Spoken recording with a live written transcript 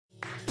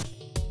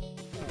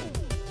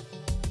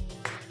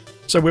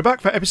So we're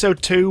back for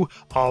episode 2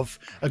 of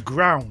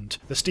Aground,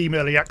 the Steam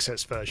Early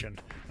Access version,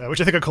 which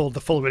I think I called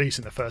the full release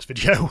in the first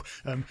video,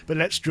 but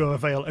let's draw a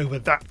veil over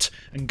that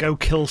and go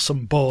kill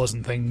some boars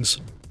and things.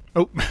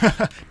 Oh,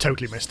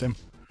 totally missed him.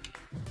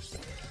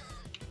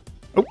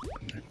 Oh,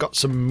 got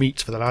some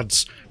meat for the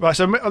lads. Right,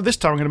 so this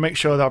time I'm going to make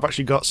sure that I've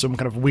actually got some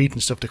kind of wheat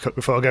and stuff to cook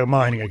before I go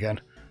mining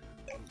again.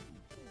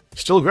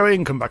 Still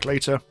growing, come back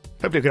later.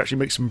 Hopefully I can actually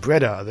make some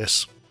bread out of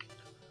this.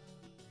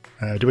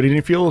 Do I need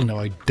any fuel? No,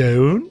 I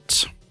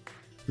don't.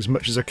 As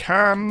much as I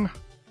can.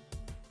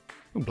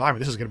 Oh, blimey,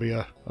 this is going to be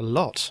a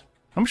lot.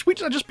 How much wheat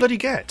did I just bloody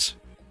get?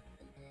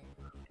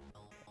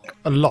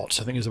 A lot,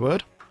 I think is the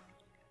word.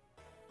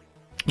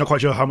 Not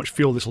quite sure how much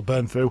fuel this will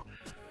burn through,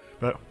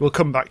 but we'll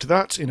come back to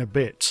that in a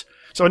bit.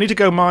 So I need to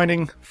go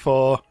mining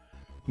for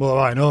more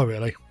iron ore,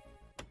 really.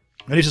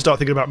 I need to start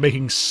thinking about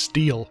making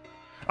steel.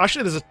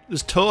 Actually,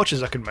 there's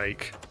torches I can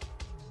make,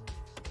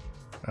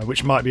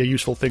 which might be a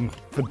useful thing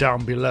for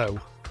down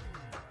below.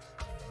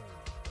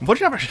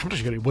 Unfortunately, I'm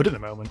actually getting wood at the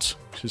moment,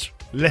 which is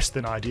less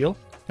than ideal.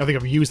 I think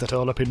I've used that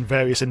all up in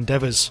various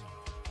endeavours.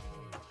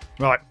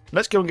 Right,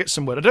 let's go and get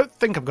some wood. I don't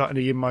think I've got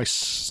any in my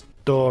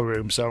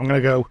storeroom, so I'm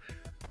going to go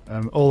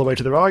all the way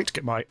to the right,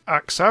 get my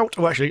axe out.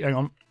 Oh, actually, hang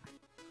on.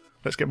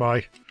 Let's get my...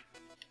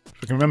 If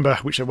I can remember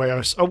which way I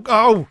was...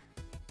 Oh!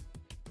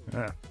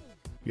 Yeah,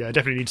 I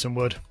definitely need some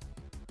wood.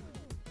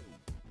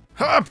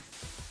 Ha!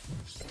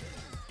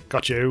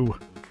 Got you.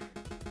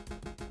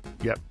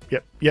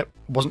 Yep.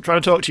 Wasn't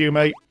trying to talk to you,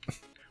 mate.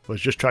 Was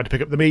just trying to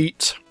pick up the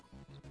meat.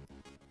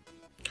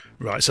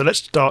 Right, so let's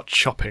start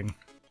chopping.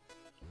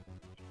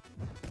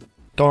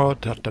 I'm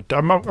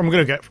going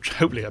to get,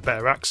 hopefully, a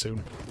better axe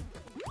soon.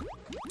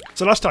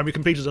 So last time we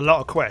completed a lot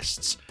of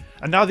quests,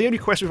 and now the only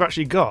quest we've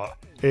actually got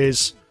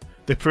is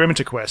the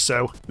perimeter quest,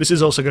 so this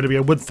is also going to be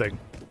a wood thing.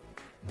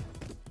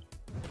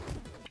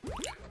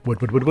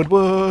 Wood.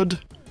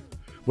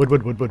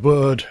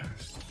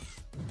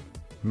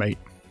 Mate.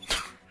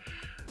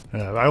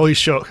 All these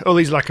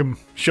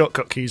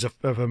shortcut keys of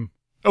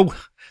oh,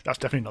 that's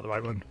definitely not the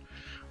right one.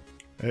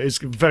 It's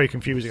very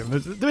confusing.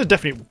 There's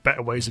definitely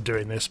better ways of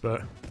doing this,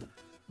 but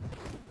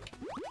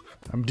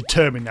I'm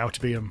determined now to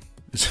be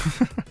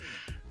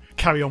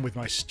carry on with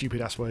my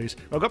stupid ass ways.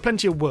 Well, I've got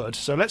plenty of wood,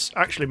 so let's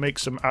actually make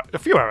a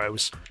few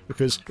arrows,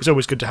 because it's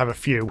always good to have a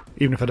few,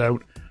 even if I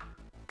don't.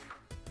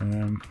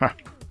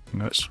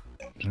 Let's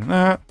do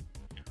that.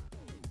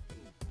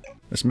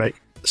 Let's make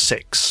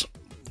 6.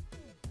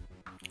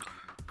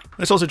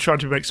 Let's also try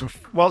to make some,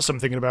 whilst I'm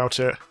thinking about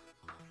it,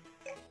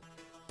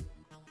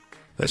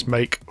 let's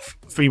make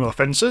 3 more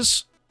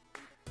fences.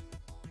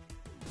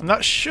 And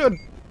that should...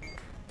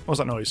 What was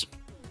that noise?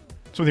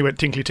 Something went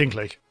tinkly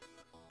tinkly. I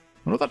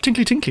wonder what that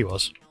tinkly tinkly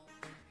was.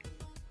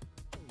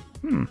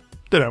 Don't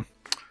know.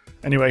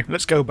 Anyway,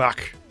 let's go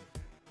back.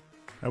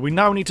 We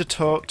now need to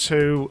talk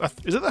to...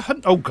 is it the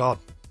hunt? Oh god.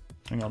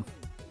 Hang on.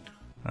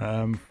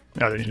 I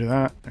don't need to do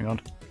that. Hang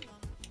on.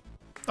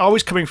 Oh,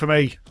 he's coming for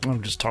me. I'll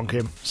just tonk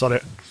him. Sod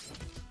it.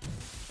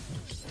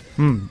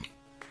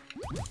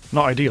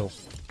 Not ideal.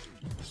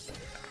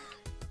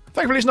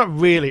 Thankfully it's not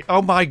really...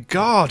 Oh my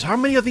god, how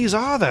many of these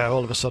are there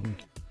all of a sudden?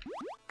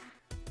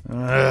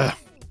 On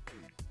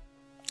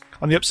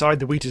the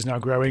upside, the wheat is now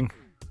growing.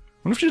 I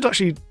wonder if I should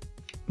actually...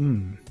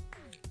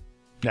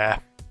 Nah.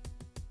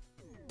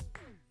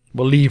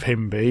 We'll leave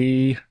him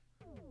be.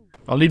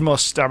 I'll need more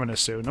stamina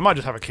soon. I might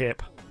just have a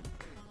cape.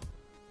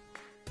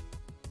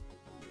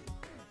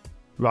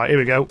 Right, here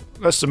we go.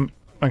 Let's some...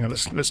 Hang on,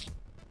 let's...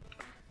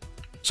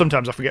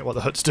 Sometimes I forget what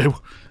the huts do.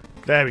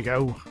 There we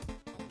go.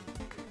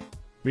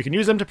 We can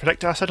use them to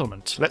protect our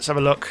settlement. Let's have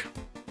a look.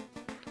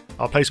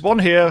 I'll place one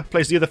here,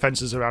 place the other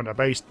fences around our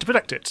base to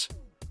protect it.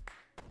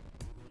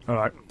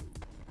 Alright.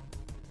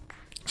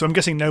 So I'm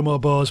guessing no more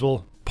boars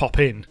will pop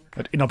in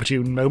at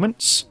inopportune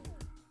moments.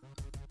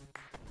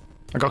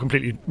 I got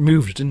completely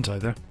moved, didn't I,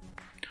 there?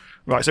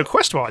 Right, so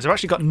quest-wise, I've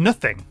actually got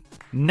nothing.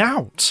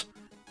 Nout!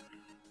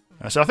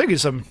 So I think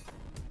it's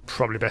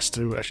probably best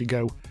to actually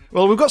go...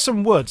 Well, we've got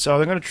some wood, so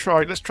I'm going to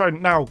try... Let's try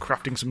now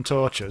crafting some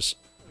torches.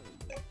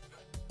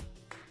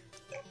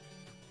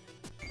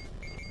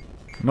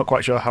 I'm not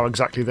quite sure how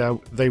exactly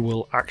they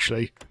will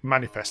actually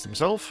manifest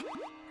themselves.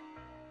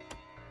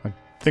 I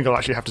think I'll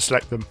actually have to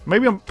select them.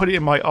 Maybe I'll put it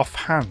in my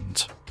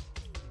offhand.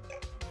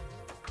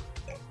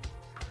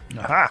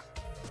 Aha!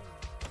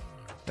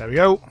 There we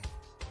go.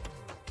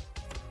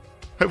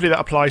 Hopefully that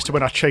applies to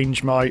when I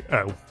change my...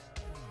 Oh.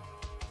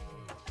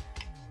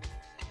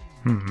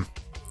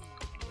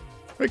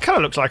 It kind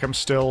of looks like I'm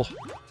still...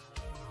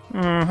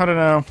 I don't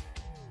know.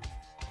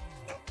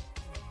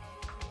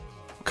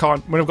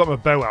 When I've got my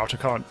bow out, I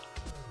can't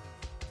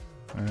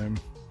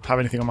have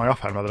anything on my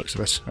offhand by the looks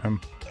of it.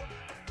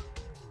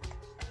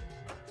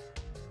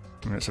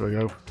 Let's have a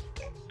go.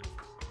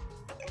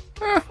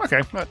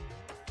 Okay.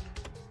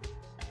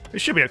 It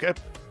should be okay.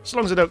 As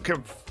long as I don't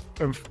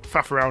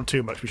faff around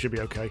too much, we should be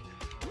okay.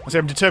 I say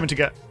I'm determined to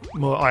get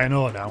more iron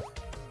ore now,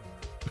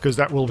 because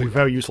that will be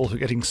very useful for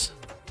getting,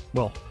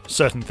 well,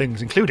 certain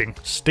things, including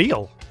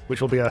steel, which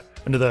will be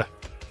another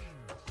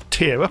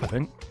tier up, I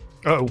think.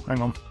 Oh,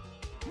 hang on.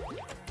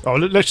 Oh,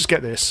 let's just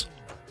get this.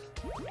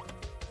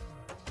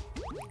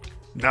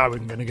 Now we're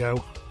going to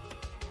go.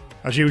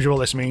 As usual,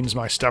 this means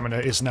my stamina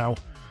is now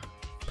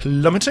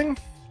plummeting.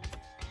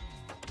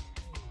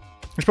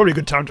 It's probably a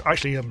good time to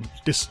actually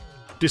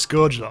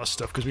disgorge a lot of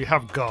stuff, because we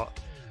have got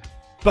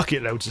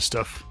bucket loads of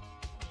stuff.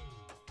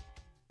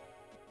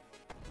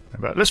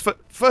 But let's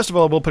first of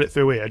all, we'll put it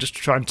through here, just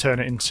to try and turn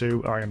it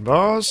into iron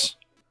bars.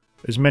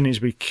 As many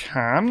as we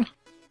can.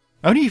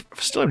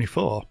 Still only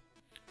 4.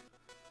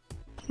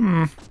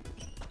 No,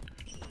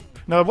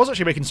 I was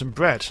actually making some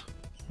bread.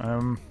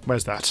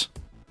 Where's that?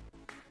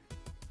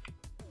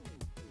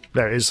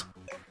 There it is.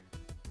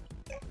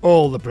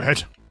 All the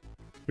bread,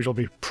 which will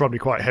be probably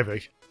quite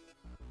heavy.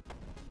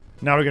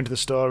 Now we're going to the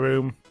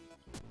storeroom.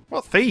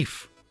 What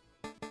thief?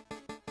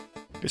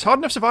 It's hard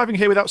enough surviving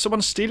here without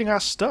someone stealing our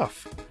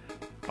stuff.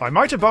 I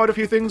might have borrowed a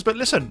few things, but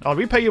listen, I'll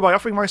repay you by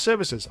offering my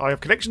services. I have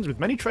connections with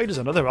many traders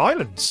on other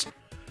islands.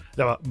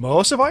 There are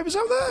more survivors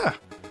out there.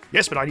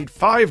 Yes, but I need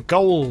 5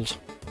 gold.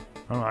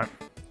 Alright.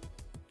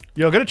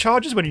 You're going to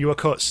charge us when you were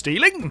caught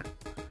stealing?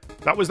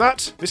 That was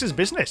that. This is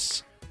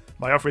business.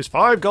 My offer is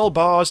 5 gold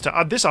bars to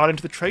add this island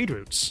to the trade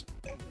routes.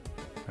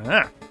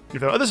 If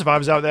there are other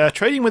survivors out there,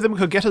 trading with them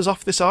could get us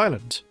off this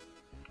island.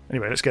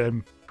 Anyway, let's get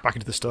him back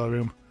into the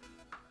storeroom.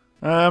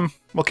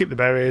 We'll keep the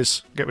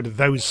berries. Get rid of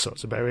those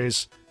sorts of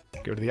berries.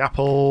 Get rid of the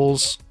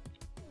apples.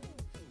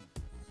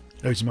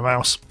 Losing my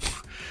mouse.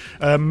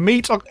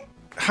 Meat.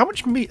 How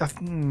much meat? I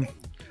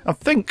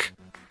think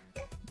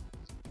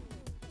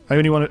I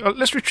only want to...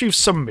 let's retrieve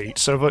some meat,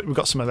 so we've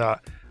got some of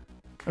that.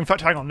 In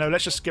fact, hang on. No,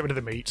 let's just get rid of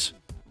the meat.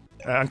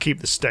 And keep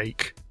the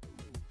steak.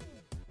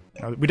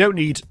 Now, we don't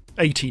need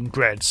 18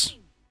 breads.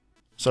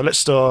 So let's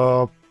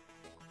store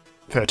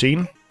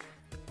 13.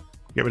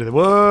 Get rid of the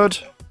wood.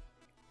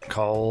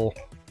 Coal.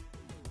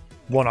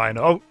 1 iron.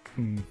 Oh,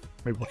 maybe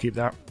we'll keep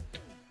that.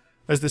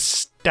 There's the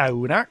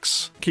stone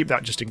axe. Keep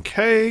that just in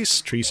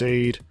case. Tree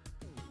seed.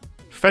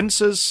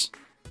 Fences.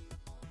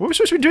 Were we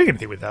supposed to be doing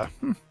anything with that?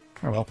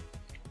 Oh well.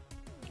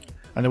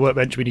 And the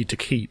workbench we need to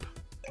keep.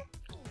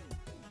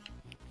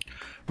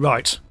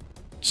 Right.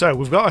 So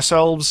we've got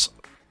ourselves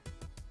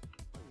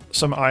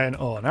some iron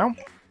ore now.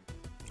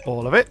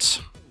 All of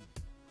it.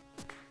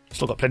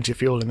 Still got plenty of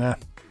fuel in there.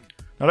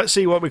 Now let's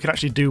see what we can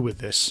actually do with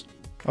this.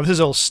 Oh, this is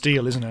all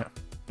steel, isn't it?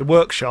 The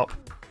workshop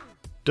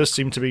does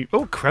seem to be...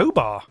 Oh,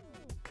 crowbar!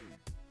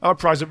 Our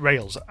prize at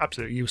rails are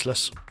absolutely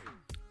useless.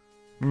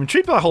 I'm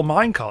intrigued by the whole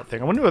minecart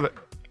thing. I wonder whether...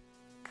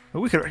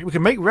 Well, we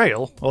can make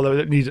rail, although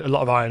it needs a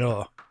lot of iron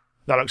ore.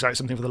 That looks like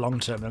something for the long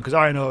term, though, because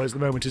iron ore at the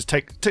moment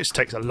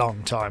takes a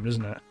long time,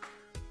 doesn't it?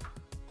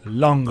 A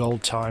long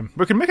old time.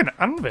 We can make an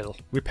anvil.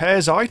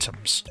 Repairs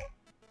items.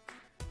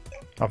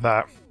 Have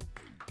that.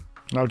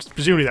 Now,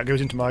 presumably that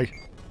goes into my...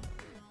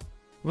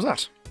 What was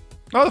that?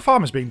 Oh, the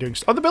farmer's been doing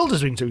stuff. Oh, the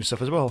builder's been doing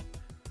stuff as well.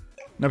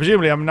 Now,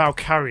 presumably I'm now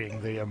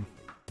carrying the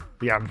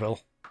anvil.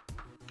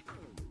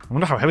 I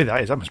wonder how heavy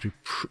that is. That must be...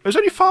 It's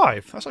only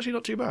 5. That's actually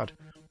not too bad.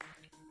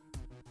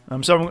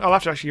 So I'll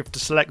have to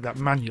select that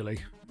manually.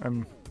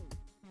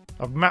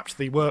 I've mapped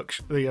the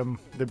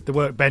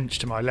workbench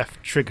to my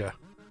left trigger,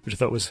 which I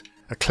thought was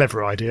a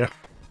clever idea.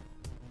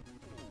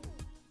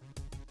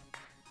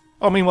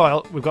 Oh,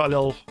 meanwhile, we've got a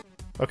little...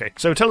 Okay,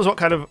 so tell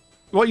us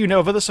what you know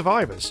of other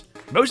survivors.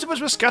 Most of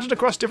us were scattered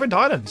across different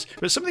islands,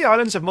 but some of the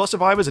islands have more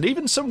survivors and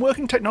even some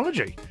working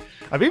technology.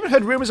 I've even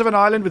heard rumours of an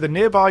island with a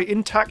nearby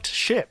intact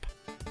ship.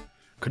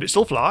 Could it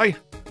still fly?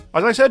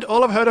 As I said,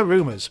 all I've heard are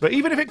rumours, but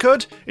even if it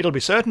could, it'll be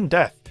certain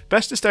death.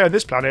 Best to stay on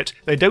this planet.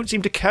 They don't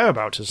seem to care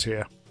about us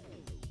here.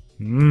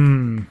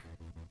 I'm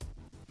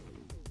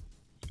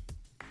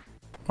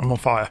on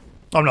fire.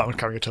 I'm not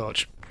carrying a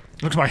torch.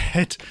 Look at my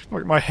head.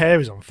 My hair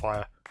is on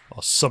fire.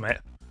 Or summit.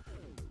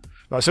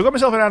 Right, so I've got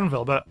myself an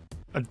anvil, but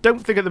I don't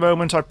think at the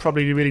moment I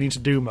probably really need to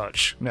do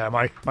much. No,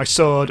 my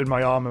sword and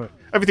my armour,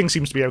 everything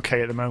seems to be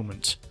okay at the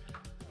moment.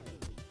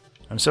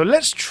 And so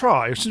let's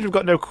try, since we've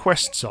got no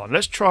quests on,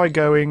 let's try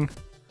going...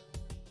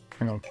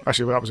 Hang on,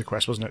 actually well, that was a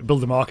quest, wasn't it?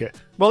 Build the market.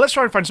 Well, let's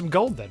try and find some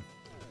gold then.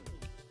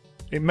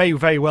 It may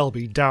very well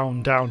be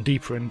down, down,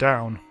 deeper and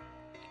down.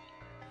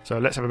 So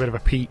let's have a bit of a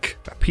peek.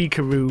 A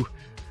peekaroo.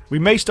 We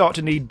may start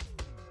to need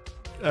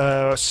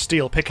a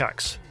steel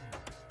pickaxe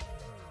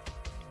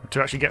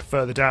to actually get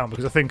further down,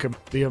 because I think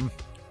the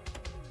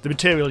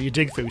material you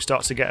dig through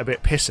starts to get a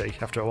bit pissy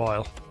after a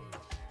while.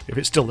 If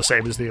it's still the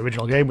same as the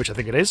original game, which I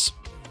think it is.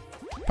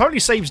 Apparently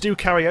saves do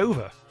carry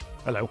over.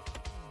 Hello.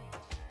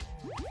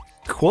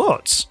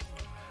 Quartz.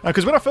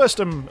 Because when I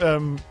first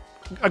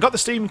I got the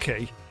Steam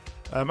key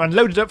and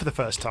loaded up for the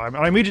first time,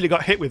 and I immediately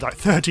got hit with like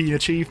 13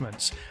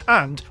 achievements,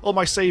 and all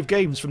my save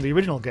games from the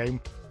original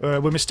game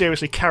were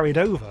mysteriously carried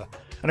over,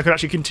 and I could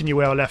actually continue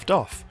where I left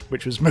off,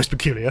 which was most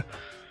peculiar.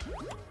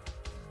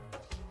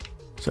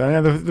 So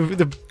yeah,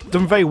 they've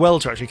done very well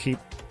to actually keep...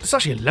 There's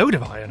actually a load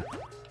of iron.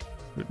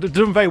 They've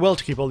done very well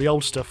to keep all the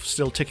old stuff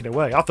still ticking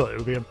away. I thought it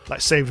would be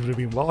like saves would have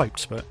been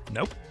wiped, but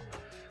nope.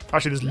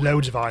 Actually, there's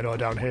loads of iron ore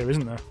down here,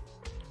 isn't there?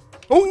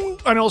 Oh,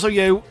 and also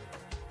you.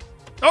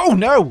 Oh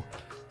no!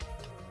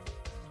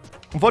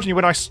 Unfortunately,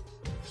 when I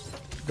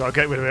gotta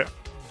get rid of it.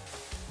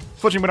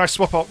 Fortunately, when I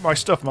swap out my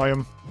stuff,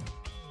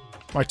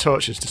 my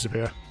torches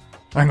disappear.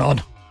 Hang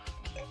on.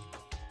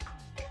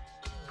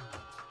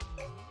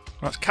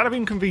 That's kind of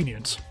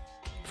inconvenient,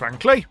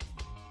 frankly.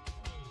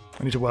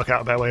 I need to work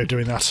out a better way of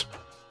doing that.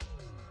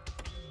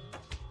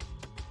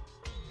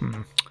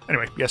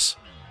 Anyway, yes.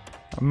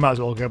 I might as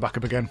well go back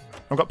up again.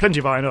 I've got plenty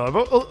of iron ore,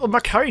 but my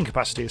carrying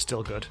capacity is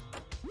still good.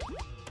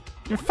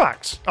 In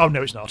fact... Oh,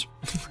 no, it's not.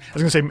 I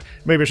was going to say,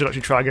 maybe I should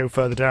actually try and go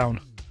further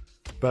down.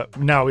 But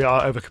now we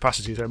are over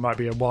capacity, so it might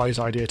be a wise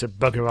idea to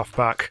bugger off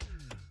back.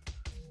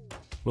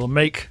 We'll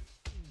make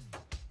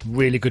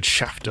really good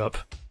shaft up.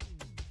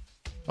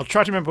 I'll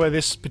try to remember where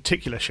this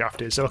particular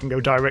shaft is so I can go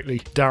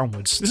directly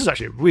downwards. This is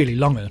actually really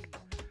long one.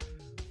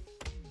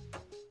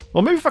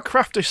 Well, maybe if I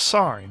craft a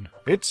sign.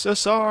 It's a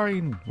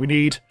sign. We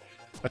need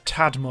a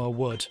tad more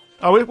wood.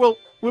 Oh, well,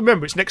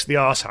 remember, it's next to the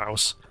arse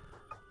house.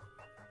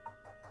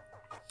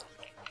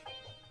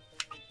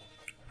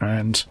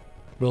 And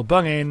we'll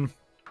bung in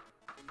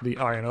the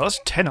iron ore.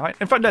 That's 10 iron.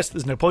 In fact,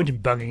 there's no point in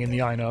bunging in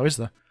the iron ore, is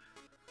there?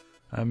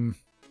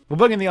 We'll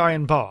bung in the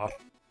iron bar.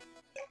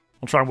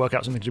 I'll try and work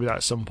out something to do with that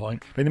at some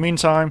point. But in the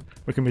meantime,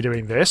 we can be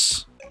doing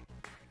this.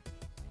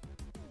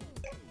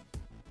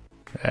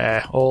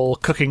 There, all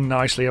cooking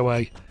nicely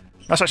away.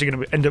 That's actually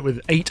going to end up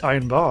with 8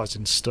 iron bars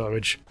in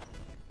storage.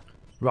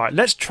 Right,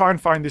 let's try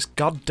and find this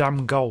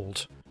goddamn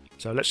gold.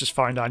 So let's just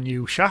find our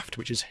new shaft,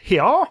 which is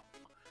here. I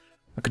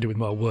could do with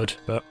more wood,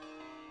 but...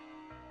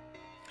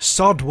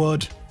 Sod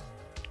wood!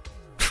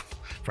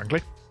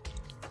 Frankly.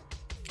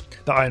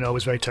 That iron ore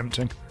was very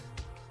tempting.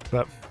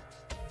 But...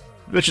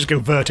 let's just go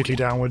vertically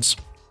downwards.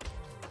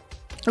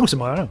 Oh,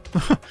 some iron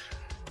ore.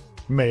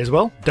 May as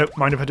well. Don't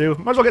mind if I do.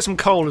 Might as well get some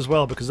coal as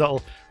well, because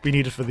that'll be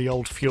needed for the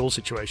old fuel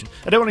situation.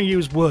 I don't want to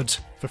use wood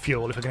for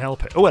fuel if I can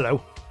help it. Oh,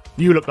 hello.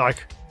 You look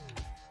like...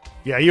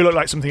 Yeah, you look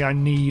like something I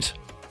need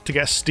to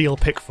get a steel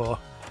pick for.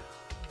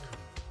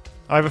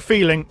 I have a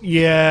feeling...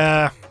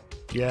 Yeah,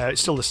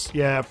 it's still this...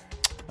 Yeah.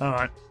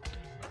 Alright.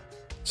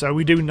 So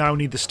we do now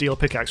need the steel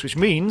pickaxe, which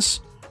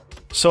means...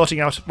 sorting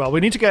out... Well, we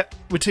need to get...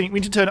 We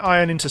need to turn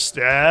iron into...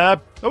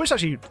 Oh, it's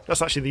actually...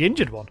 That's actually the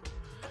injured one.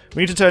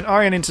 We need to turn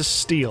iron into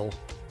steel.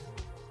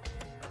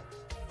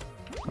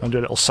 I'll do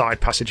a little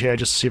side passage here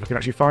just to see if I can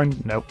actually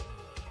find... Nope.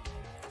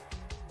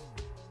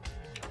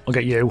 I'll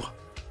get you.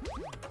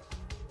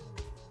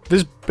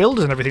 There's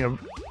builders and everything.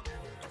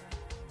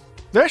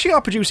 They actually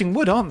are producing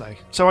wood, aren't they?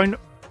 So I know...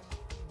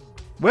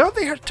 Where are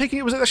they taking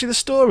it? Was it actually the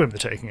storeroom they're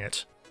taking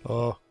it?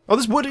 Oh,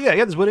 there's wood here.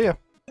 Yeah, there's wood here.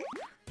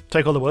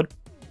 Take all the wood.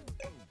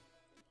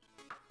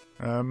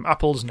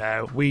 Apples,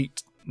 no.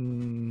 Wheat,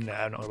 no,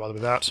 not going to bother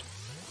with that.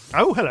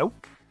 Oh, hello.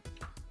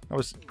 That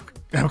was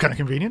kind of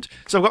convenient.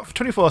 So I've got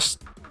 24...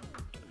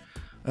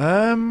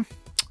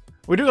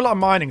 We're doing a lot of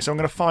mining, so I'm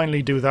going to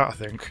finally do that, I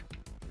think.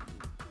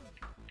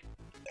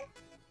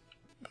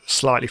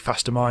 Slightly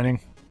faster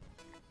mining.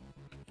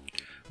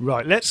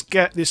 Right, let's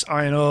get this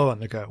iron ore on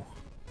the go.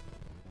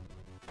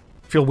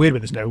 I feel weird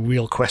when there's no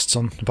real quests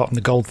on, apart from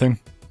the gold thing.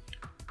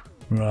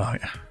 Right.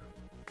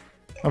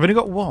 I've only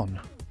got 1.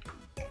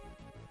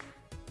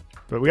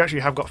 But we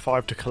actually have got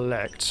 5 to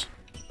collect.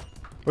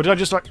 Or did I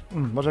just like...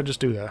 what did I just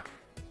do there?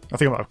 I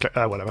think I might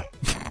have... whatever.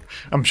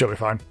 I'm sure we're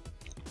fine.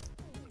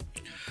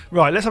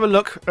 Right, let's have a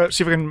look,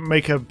 see if we can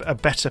make a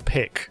better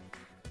pick.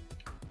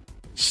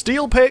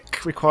 Steel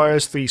pick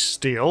requires the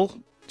steel.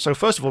 So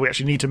first of all, we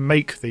actually need to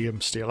make the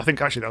steel. I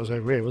think actually that was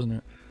over here, wasn't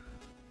it?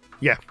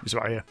 Yeah, it's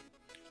right here.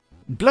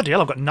 Bloody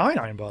hell, I've got 9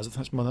 iron bars.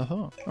 That's more than I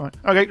thought. Alright,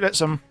 okay,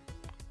 let's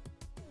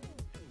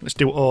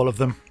do all of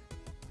them.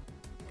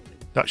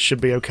 That should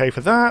be okay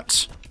for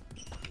that.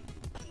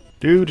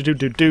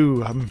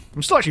 I'm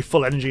still actually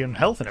full energy and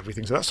health and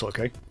everything, so that's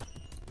okay.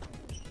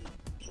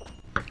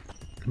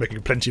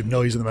 Making plenty of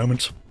noise at the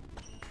moment.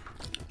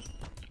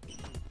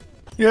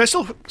 Yeah, it's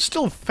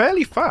still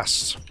fairly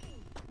fast.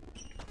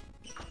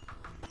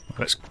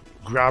 Let's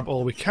grab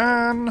all we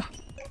can.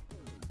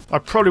 I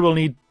probably will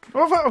need...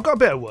 Oh, I've got a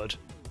bit of wood.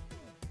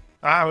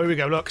 Ah, here we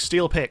go, look.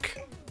 Steel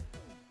pick.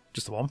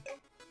 Just the one.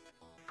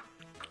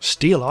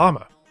 Steel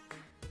armour.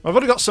 I've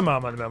already got some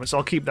armour at the moment, so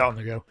I'll keep that on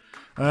the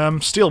go.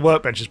 Steel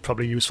workbench is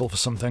probably useful for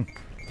something.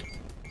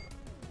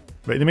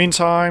 But in the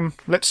meantime,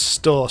 let's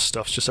store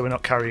stuff just so we're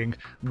not carrying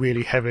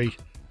really heavy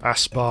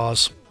ass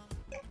bars.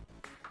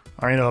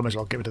 I know I may as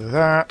well get rid of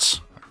that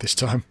this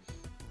time.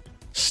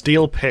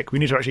 Steel pick, we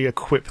need to actually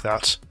equip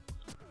that.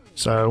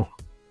 So,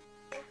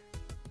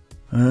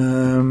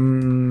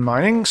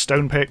 mining,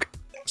 stone pick,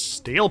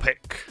 steel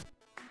pick.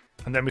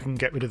 And then we can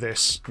get rid of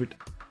this.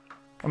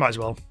 I might as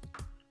well.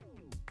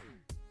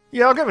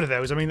 Yeah, I'll get rid of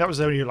those. I mean, that was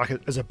only like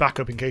as a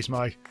backup in case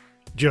my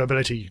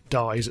durability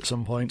dies at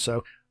some point,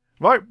 so...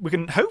 Right, we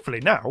can hopefully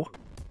now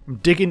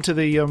dig into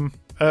the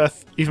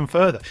earth even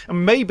further.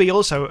 And maybe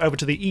also over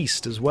to the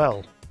east as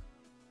well.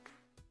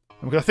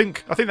 I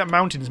think that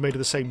mountain is made of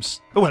the same...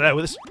 Oh, no,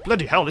 this,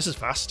 bloody hell, this is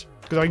fast.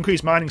 Because I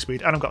increased mining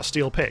speed and I've got a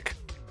steel pick.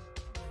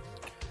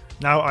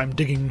 Now I'm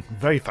digging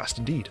very fast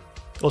indeed.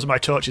 Also, my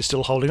torch is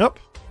still holding up.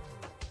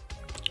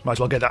 Might as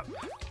well get that.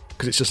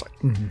 Because it's just like...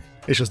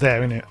 it's just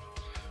there, isn't it?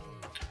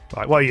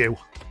 Right, what are you?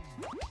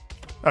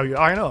 Oh, yeah,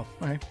 iron ore.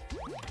 Okay.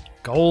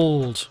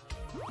 Gold.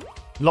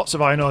 Lots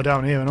of iron ore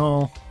down here and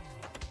all.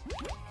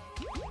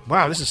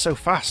 Wow, this is so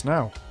fast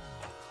now.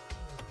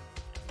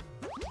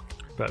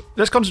 But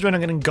let's concentrate on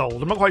getting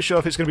gold. I'm not quite sure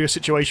if it's going to be a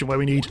situation where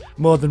we need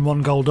more than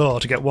one gold ore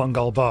to get one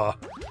gold bar.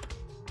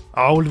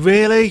 Oh,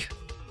 really?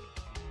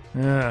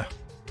 Yeah.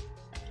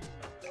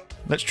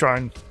 Let's try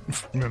and...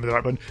 remember the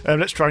right button.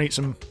 Let's try and eat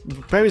some...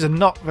 Berries are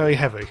not very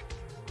heavy.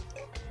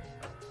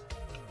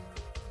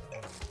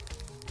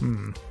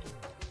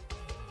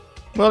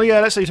 Well, yeah,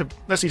 let's eat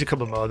a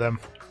couple more of them.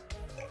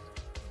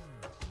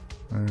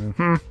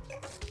 That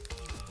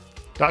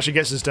actually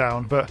gets us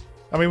down, but...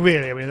 I mean,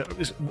 really,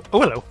 it's,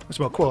 oh, hello. It's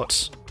more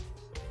quartz.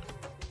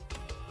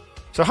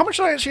 So how much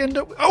did I actually end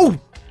up with? Oh!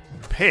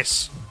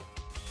 Piss.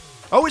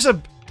 Oh, it's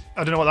a...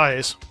 I don't know what that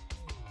is.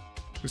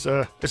 It's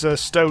a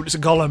stone. It's a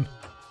golem.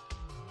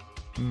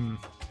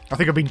 I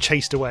think I've been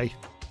chased away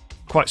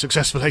quite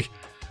successfully.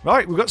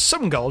 Right, we've got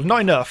some gold.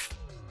 Not enough.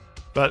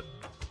 But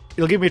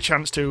it'll give me a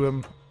chance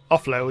to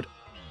offload.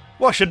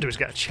 What I should do is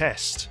get a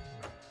chest.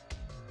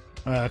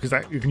 Because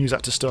you can use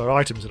that to store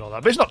items and all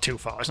that. But it's not too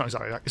far. It's not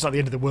exactly that. It's not the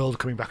end of the world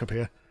coming back up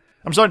here.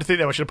 I'm starting to think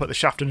that I should have put the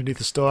shaft underneath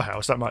the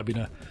storehouse. That might have been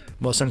a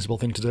more sensible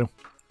thing to do.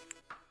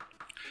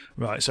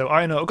 Right, so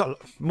iron ore. I've got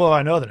more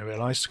iron ore than I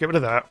realised. Get rid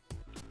of that.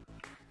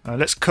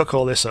 Let's cook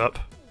all this up.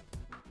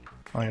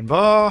 Iron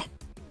bar.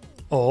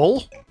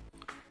 All.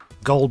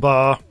 Gold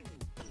bar.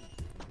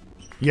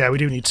 Yeah, we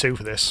do need 2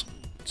 for this.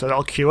 So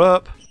that'll queue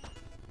up.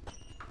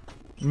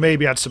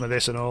 Maybe add some of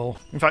this and all.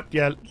 In fact,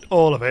 yeah,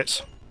 all of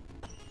it.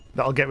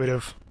 That'll get rid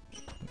of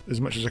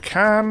as much as I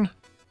can.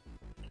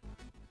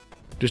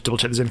 Just double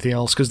check there's anything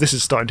else, because this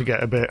is starting to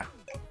get a bit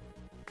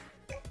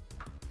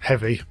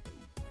heavy.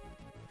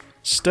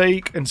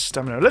 Steak and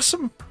stamina. Let's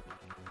some...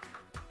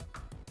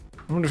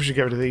 I wonder if we should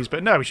get rid of these,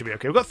 but no, we should be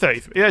okay. We've got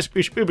 30. Yes,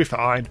 we'll be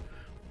fine.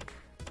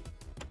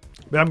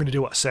 But I'm going to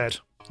do what I said.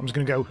 I'm just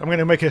going to go... I'm going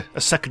to make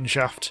a second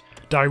shaft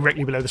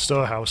directly below the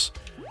storehouse,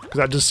 because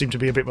that does seem to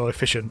be a bit more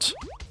efficient.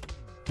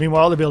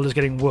 Meanwhile, the builder's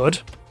getting wood.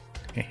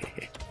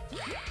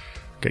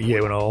 Get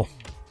you and all.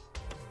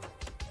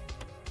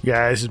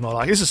 Yeah, this is more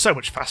like... This is so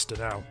much faster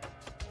now.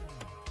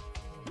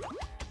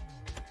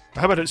 I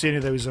hope I don't see any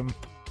of those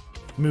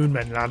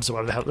Moonmen lads or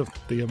whatever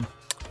the hell...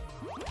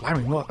 I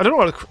don't know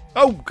what...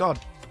 Oh, God.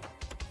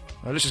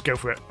 Let's just go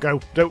for it. Go.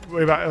 Don't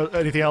worry about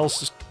anything else.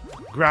 Just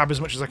grab as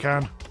much as I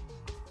can.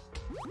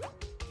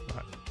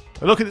 Right.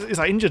 Oh, look, it's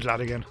that injured lad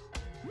again.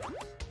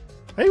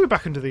 Hey, we're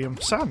back into the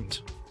sand.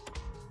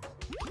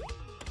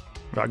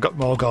 Right, got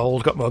more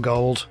gold. Got more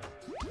gold.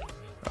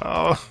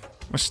 Oh,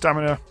 my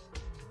stamina.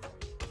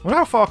 I wonder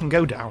how far I can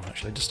go down,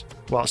 actually, just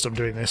whilst I'm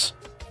doing this.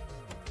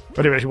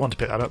 I don't really want to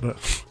pick that up,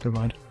 but never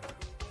mind.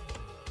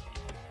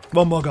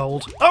 One more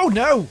gold. Oh,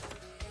 no!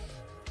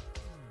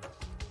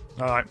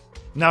 Alright.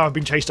 Now I've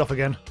been chased off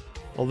again.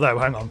 Although,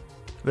 hang on.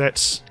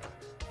 Let's...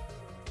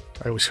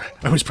 I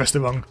always press the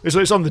wrong...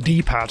 It's on the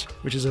D-pad,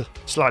 which is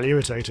slightly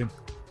irritating.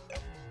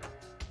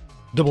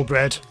 Double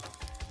bread.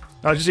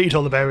 I'll just eat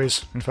all the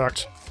berries, in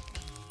fact.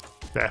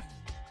 There.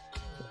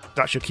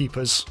 That should keep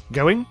us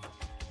going.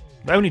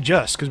 But only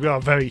just, because we are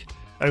very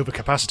over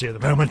capacity at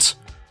the moment.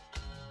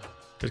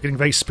 It's getting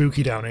very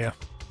spooky down here.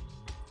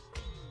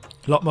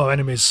 A lot more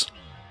enemies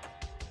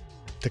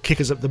to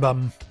kick us up the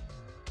bum.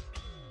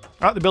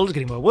 Right, the builder's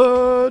getting more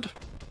wood.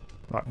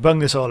 Right, bung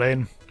this all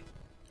in.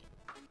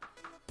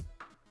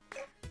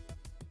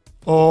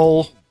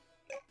 All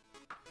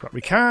that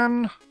we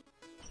can.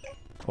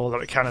 All that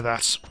we can of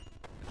that.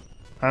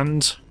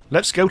 And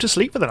let's go to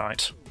sleep for the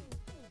night.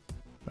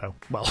 Oh,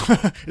 well,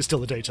 it's still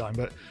the daytime,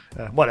 but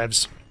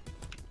whatevs.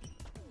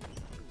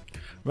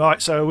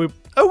 Right, so we...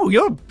 Oh,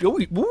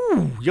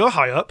 you're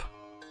high up.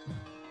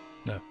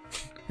 No,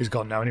 he's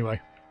gone now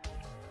anyway.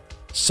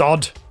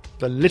 Sod,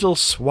 the little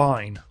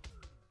swine.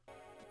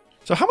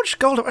 So how much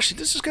gold... Actually,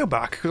 let's just go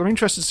back, because I'm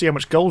interested to see how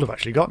much gold I've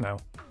actually got now.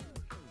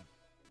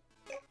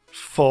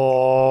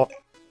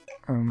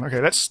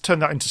 Okay, let's turn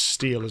that into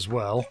steel as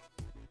well.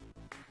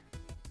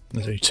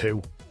 There's only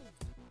 2.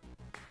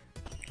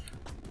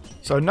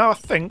 So now I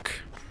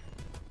think...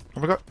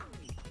 Have I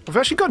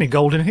actually got any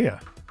gold in here?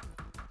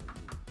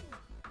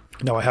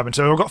 No, I haven't.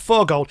 So I've got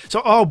 4 gold.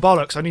 So, oh,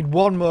 bollocks, I need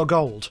 1 more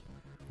gold.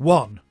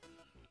 1.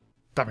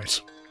 Damn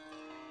it.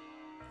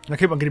 And I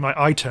keep on getting my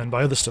eye turned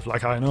by other stuff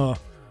like iron ore.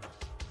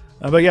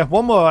 But yeah,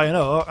 1 more iron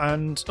ore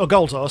and... Oh,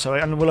 gold ore, sorry,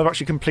 and we'll have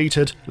actually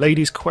completed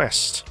Lady's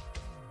Quest.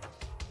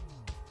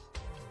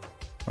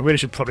 I really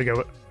should probably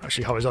go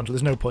actually horizontal.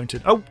 There's no point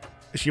in... Oh,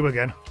 it's you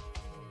again.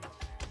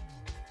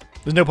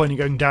 There's no point in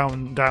going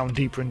down, down,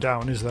 deeper and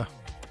down, is there?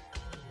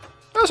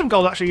 There's some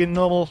gold actually in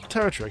normal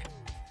territory.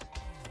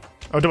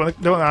 Oh, don't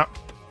want that.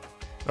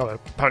 Oh,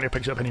 apparently I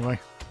picked it up anyway.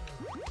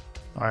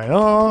 Iron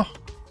ore.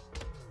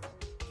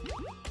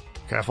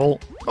 Careful.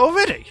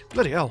 Already?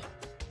 Bloody hell.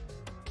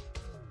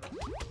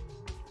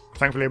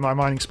 Thankfully my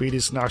mining speed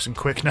is nice and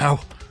quick now.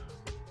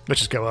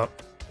 Let's just go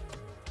up.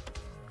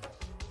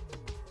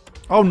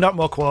 Oh, not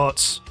more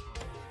quartz.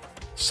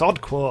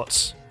 Sod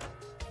quartz.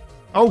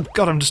 Oh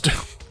god, I'm just...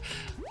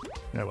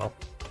 Oh well.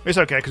 It's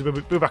okay, because we'll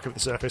be back at the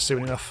surface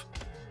soon enough.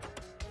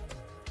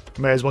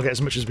 May as well get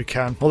as much as we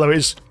can. Although it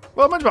is...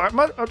 Well,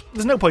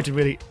 there's no point in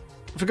really...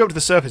 If we go to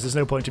the surface, there's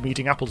no point in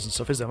eating apples and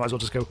stuff, is there? Might as well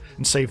just go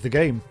and save the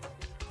game.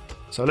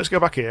 So let's go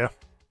back here.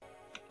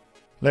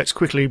 Let's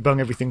quickly bung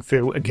everything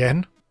through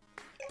again.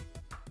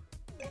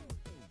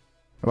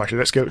 Oh, actually,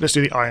 let's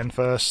do the iron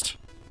first.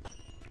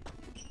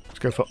 Let's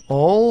go for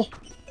all.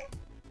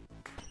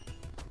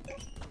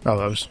 Oh,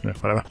 those. No,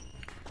 whatever.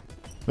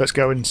 Let's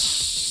go and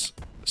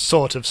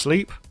sort of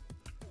sleep.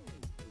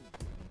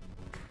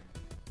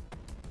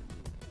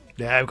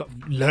 Yeah, we've got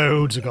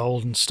loads of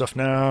gold and stuff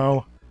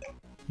now.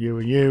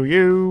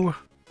 You.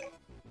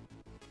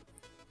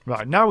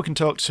 Right, now we can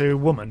talk to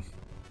woman.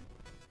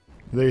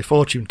 The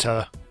fortune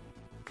teller.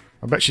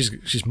 I bet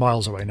she's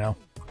miles away now.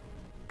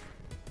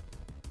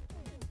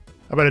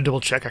 I better double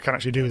check I can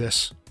actually do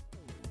this.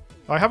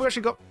 I haven't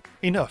actually got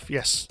enough,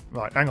 yes.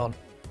 Right, hang on.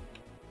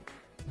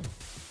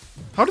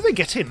 How do they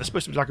get in? They're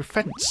supposed to be like a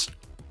fence.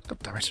 God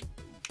damn it.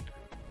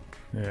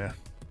 Yeah.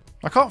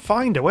 I can't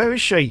find her. Where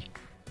is she?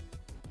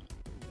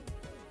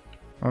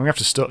 I'm going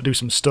to have to do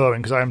some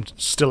storing because I am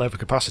still over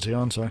capacity,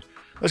 aren't I?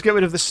 Let's get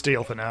rid of the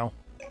steel for now.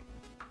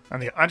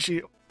 And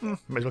actually, may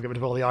as well get rid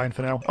of all the iron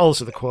for now.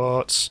 Also the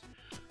quartz.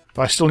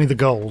 But I still need the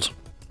gold.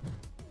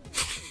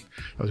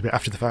 That was a bit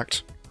after the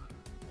fact.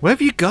 Where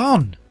have you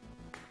gone?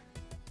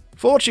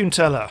 Fortune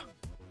teller.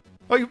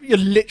 Oh, you're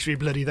literally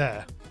bloody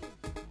there.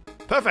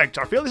 Perfect.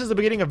 I feel this is the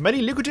beginning of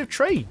many lucrative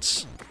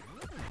trades.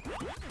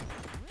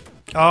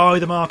 Oh,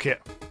 the market.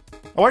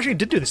 Oh, I actually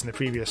did do this in the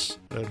previous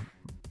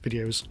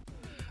videos.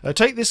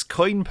 Take this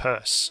coin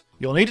purse.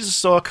 You'll need it to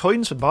store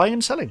coins for buying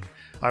and selling.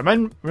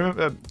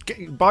 Remember,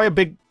 buy a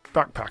big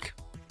backpack,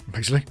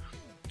 basically.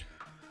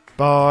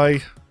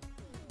 Buy.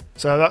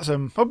 So that's a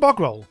bog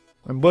roll.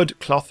 And wood,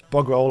 cloth,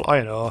 bog roll,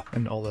 iron ore,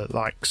 and all the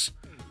likes.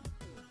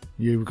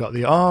 You've got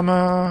the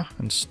armour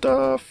and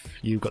stuff.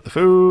 You've got the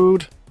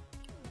food.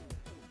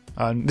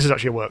 And this is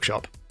actually a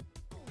workshop.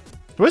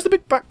 Where's the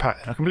big backpack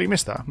then? I completely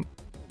missed that.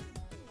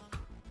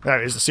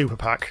 There it is, the super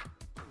pack.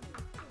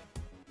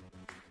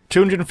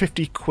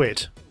 250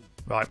 quid.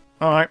 Right,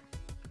 alright.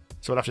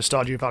 So we'll have to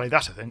Stardew Valley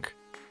that, I think.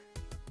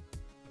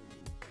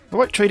 I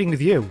like trading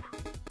with you.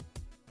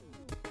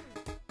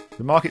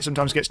 The market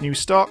sometimes gets new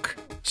stock,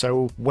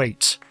 so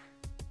wait.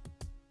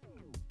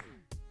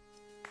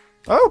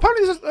 Oh,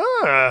 apparently there's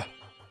a...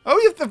 Oh,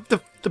 you've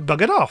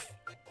buggered off.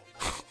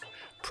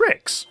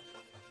 Pricks.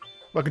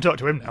 Well, I can talk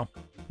to him now.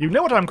 You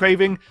know what I'm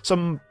craving?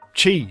 Some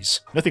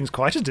cheese. Nothing's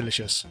quite as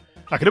delicious.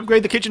 I can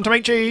upgrade the kitchen to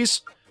make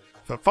cheese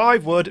for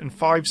 5 wood and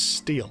 5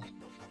 steel.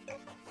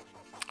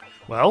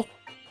 Well,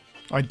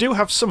 I do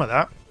have some of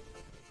that,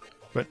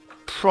 but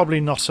probably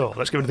not all.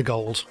 Let's go to the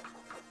gold.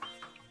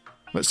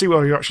 Let's see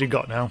what we've actually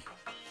got now.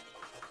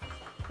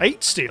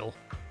 8 steel.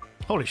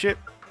 Holy shit.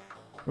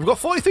 We've got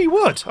 43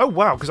 wood. Oh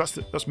wow, because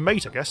that's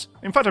mate, I guess.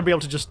 In fact, I'd be able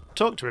to just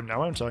talk to him now,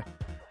 won't I?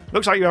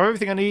 Looks like you have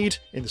everything I need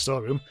in the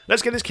storeroom.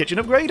 Let's get this kitchen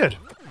upgraded.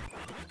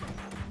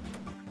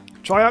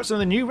 Try out some of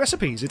the new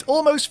recipes. It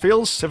almost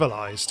feels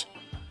civilized.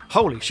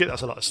 Holy shit,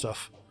 that's a lot of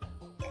stuff.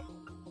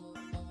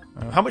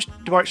 How much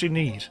do I actually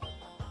need?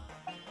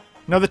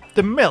 Now,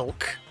 the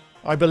milk,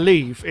 I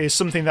believe, is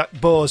something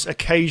that boars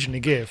occasionally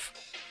give.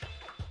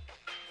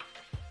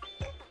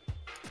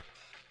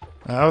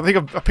 I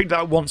think I picked that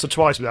up once or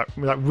twice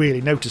without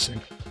really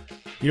noticing.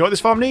 You know what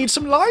this farm needs?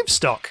 Some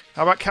livestock.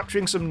 How about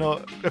capturing some...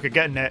 Okay,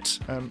 get a net.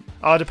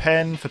 Add a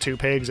pen for 2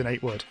 pigs and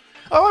 8 wood.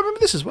 Oh, I remember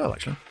this as well,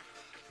 actually.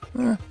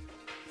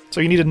 So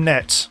you need a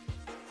net.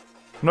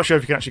 I'm not sure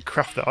if you can actually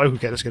craft that. Oh,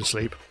 okay, let's go to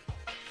sleep.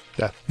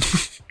 There.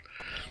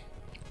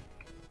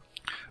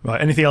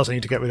 Right, anything else I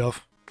need to get rid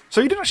of?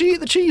 So you didn't actually eat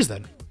the cheese,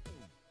 then?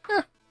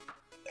 Yeah.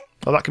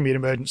 Well, that can be an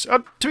emergency.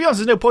 To be honest,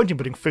 there's no point in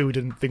putting food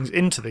and things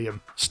into the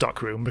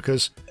stock room,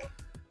 because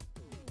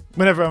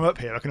whenever I'm up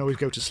here, I can always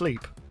go to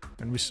sleep.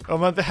 And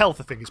the health,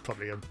 I think, is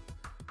probably...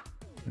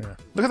 yeah.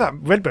 Look at that.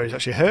 Red berries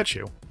actually hurt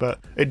you, but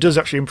it does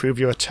actually improve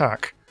your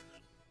attack.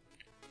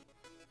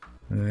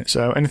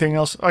 So, anything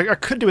else? I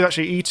could do with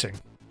actually eating.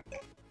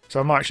 So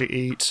I might actually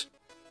eat...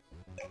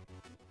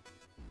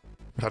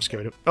 I'll just get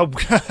rid of... Oh,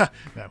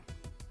 no.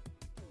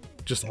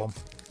 Just the one.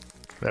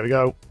 There we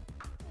go.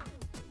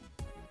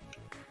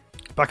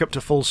 Back up to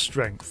full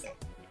strength.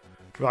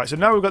 Right, so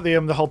now we've got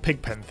the whole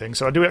pig pen thing,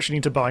 so I do actually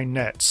need to buy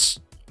nets.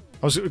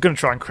 I was going to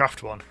try and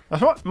craft one.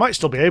 I might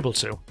still be able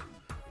to.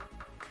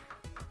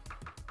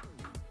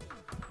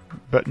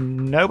 But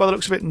no, by the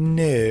looks of it,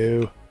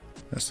 no.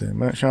 That's the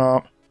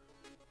workshop.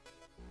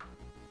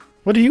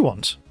 What do you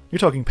want? You're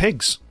talking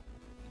pigs.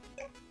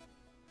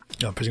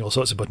 Oh, I'm pressing all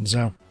sorts of buttons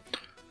now.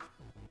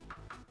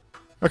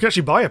 I can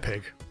actually buy a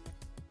pig.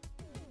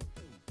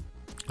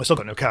 I've still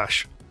got no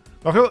cash.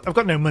 I've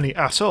got no money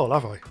at all,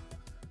 have I?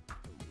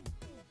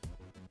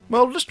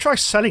 Well, let's try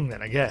selling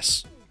then, I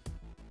guess.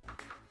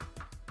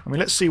 I mean,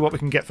 let's see what we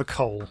can get for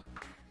coal.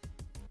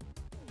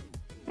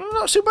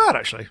 Not too bad,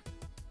 actually.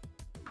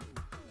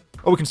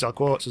 Oh, we can sell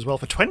quartz as well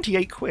for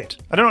 28 quid.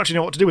 I don't actually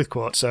know what to do with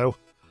quartz, so...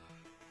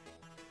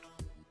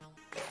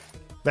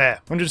 There,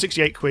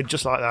 168 quid,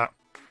 just like that.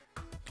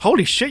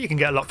 Holy shit, you can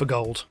get a lot for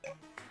gold.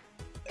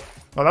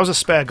 Oh, that was a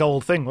spare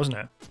gold thing, wasn't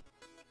it?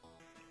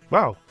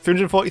 Wow,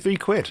 343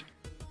 quid.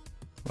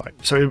 Right,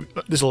 so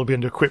this will be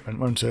under equipment,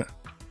 won't it?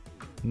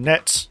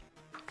 Nets.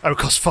 Oh, it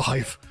costs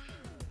 5.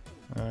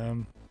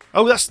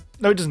 Oh, that's...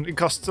 No, it doesn't. It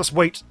costs... That's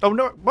weight. Oh,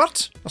 no.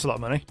 What? That's a lot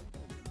of money.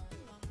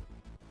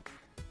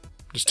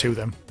 Just 2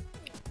 then.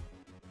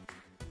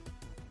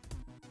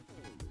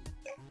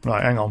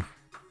 Right, hang on.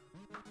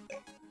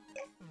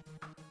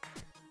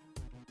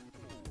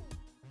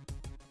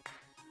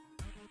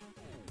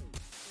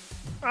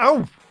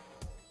 Ow!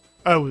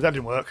 Oh, that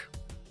didn't work.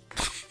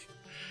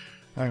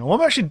 Hang on, what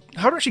am I actually...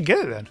 How do I actually get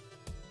it then?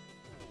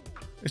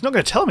 It's not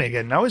going to tell me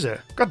again now, is it?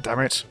 God damn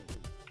it.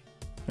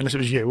 Unless it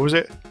was you. What was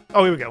it?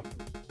 Oh, here we go.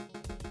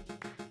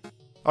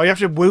 Oh, you have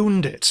to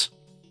wound it.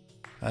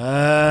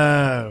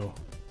 Oh.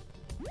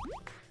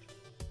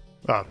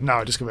 Oh, now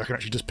I discover I can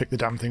actually just pick the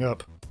damn thing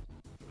up.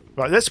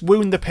 Right, let's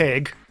wound the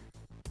pig.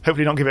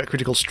 Hopefully not give it a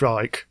critical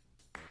strike.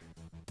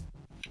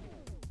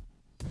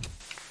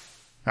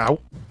 Ow.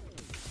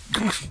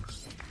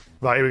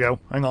 Right, here we go.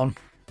 Hang on.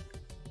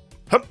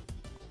 Hup.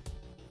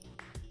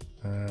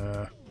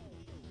 Have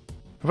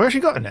I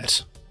actually got a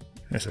net?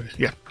 Yes, there is.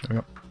 Yeah, there we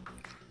go.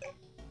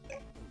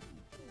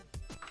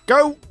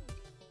 Go!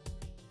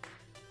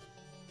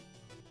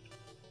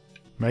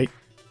 Mate.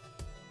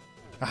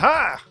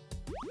 Aha!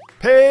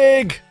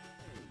 Pig!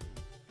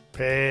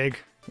 Pig.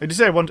 It did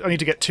say I need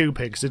to get 2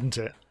 pigs, didn't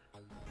it?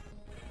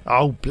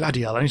 Oh,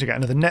 bloody hell. I need to get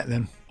another net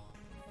then.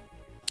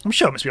 I'm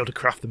sure I must be able to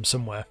craft them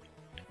somewhere.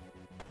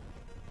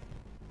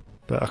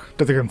 But I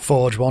don't think I can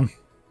forge one.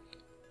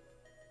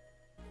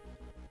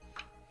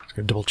 Just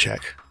going to double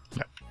check.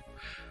 No.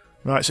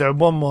 Right, so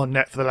 1 more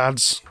net for the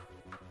lads.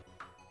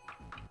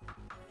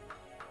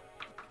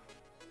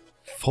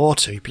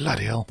 40,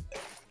 bloody hell.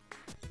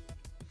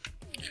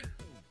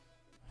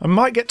 I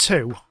might get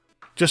 2,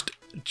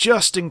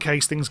 just in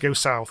case things go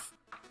south.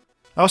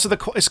 Oh, so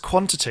it's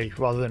quantity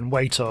rather than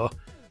weight or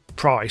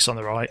price on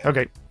the right.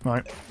 Okay,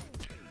 right.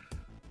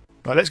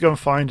 Right, let's go and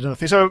find another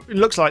thing. So it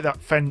looks like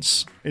that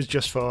fence is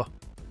just for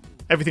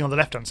everything on the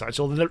left-hand side,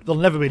 so there'll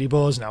never be any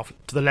boars now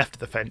to the left of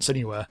the fence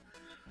anywhere.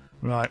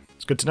 Right,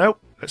 it's good to know.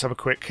 Let's have a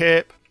quick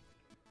hip.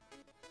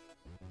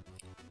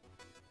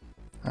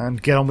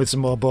 And get on with some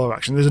more boar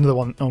action. There's another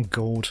one. Oh,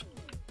 gold.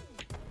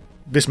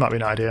 This might be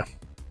an idea.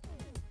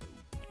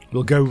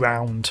 We'll go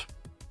round.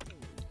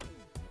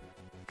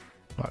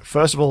 Right,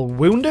 first of all,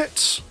 wound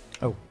it.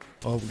 Oh,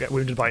 we'll get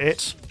wounded by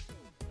it.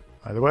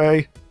 Either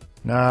way.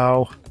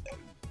 Now.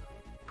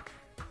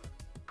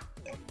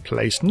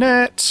 Place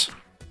net.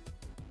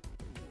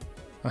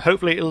 And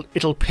hopefully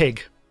it'll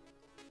pig.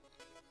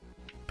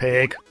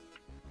 Pig.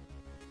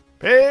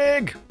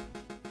 Pig!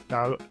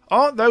 Now,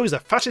 aren't those the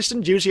fattest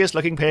and juiciest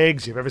looking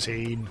pigs you've ever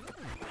seen?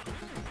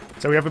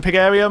 So we have a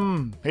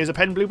pigarium. Here's a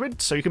pen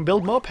blueprint, so you can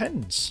build more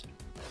pens.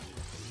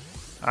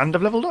 And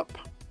I've leveled up.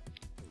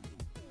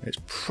 It's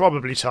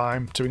probably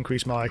time to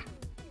increase my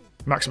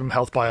maximum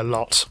health by a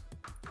lot.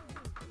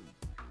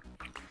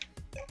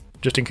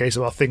 Just in case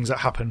there are things that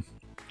happen.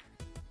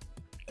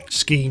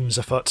 Schemes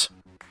afoot.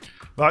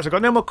 Right, so I've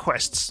got no more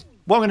quests.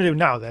 What I'm going to do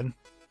now then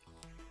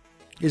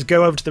is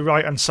go over to the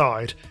right hand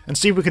side and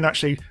see if we can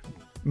actually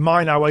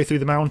mine our way through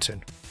the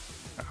mountain.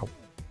 Ow.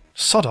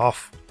 Sod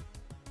off.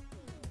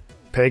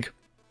 Pig.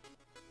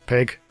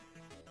 Pig.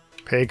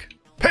 Pig.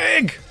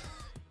 Pig!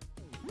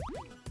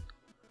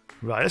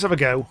 Right, let's have a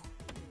go.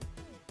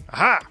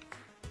 Aha!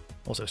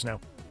 Also snow.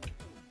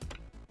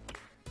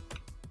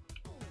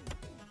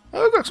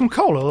 Oh, I've got some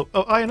coal,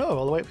 iron ore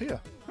all the way up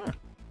here. Huh.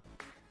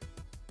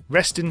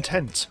 Rest in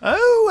tent.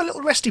 Oh, a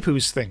little resty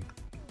poos thing.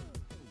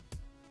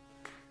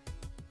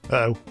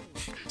 Uh-oh.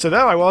 So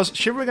there I was,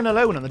 shivering and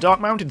alone on the dark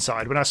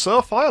mountainside when I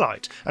saw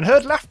firelight and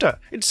heard laughter.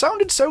 It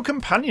sounded so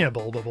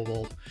companionable, blah, blah,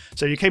 blah.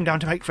 So you came down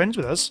to make friends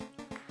with us?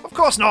 Of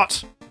course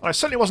not! I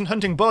certainly wasn't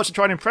hunting birds to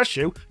try and impress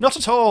you. Not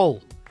at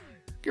all.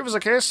 Give us a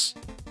kiss.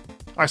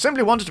 I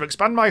simply wanted to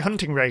expand my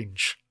hunting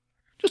range.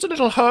 Just a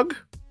little hug.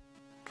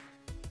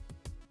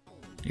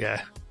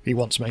 Yeah, he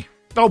wants me.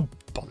 Oh,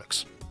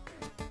 bollocks.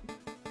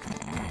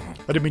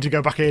 I didn't mean to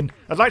go back in.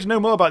 I'd like to know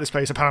more about this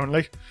place,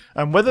 apparently,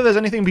 and whether there's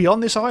anything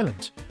beyond this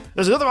island.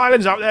 There's other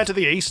islands out there to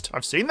the east.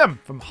 I've seen them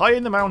from high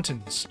in the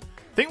mountains.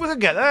 Think we could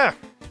get there?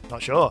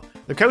 Not sure.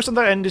 The coast on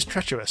that end is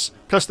treacherous.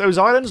 Plus, those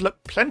islands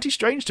look plenty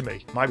strange to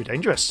me. Might be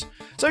dangerous.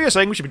 So you're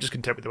saying we should be just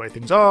content with the way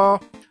things are?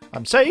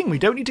 I'm saying we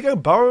don't need to go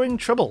borrowing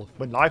trouble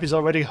when life is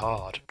already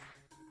hard.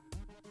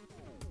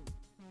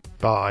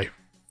 Bye.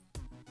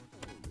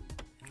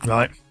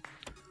 Right.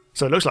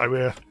 So it looks like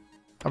we're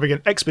having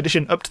an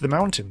expedition up to the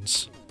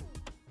mountains.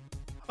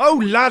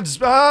 Oh, lads!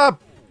 Ah!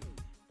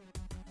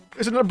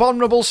 It's an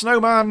abominable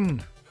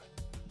snowman!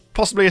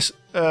 Possibly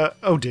a...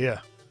 oh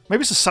dear.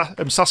 Maybe it's a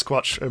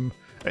Sasquatch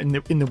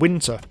in the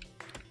winter.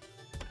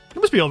 It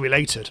must be all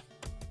related.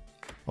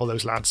 All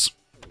those lads.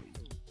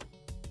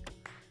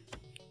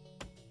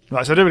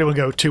 Right, so I don't really want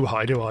to go too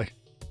high, do I?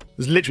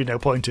 There's literally no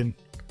point in...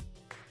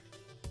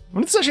 I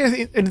wonder if there's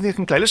actually anything I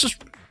can play. Let's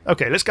just...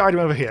 Okay, let's guide him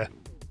over here.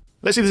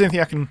 Let's see if there's anything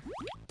I can...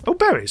 Oh,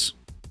 berries.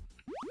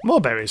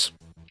 More berries.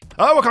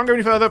 Oh, I can't go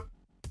any further.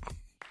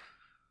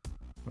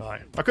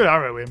 Right, I could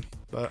arrow him,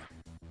 but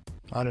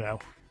I don't know.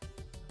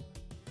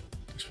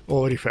 It's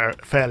already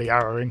fairly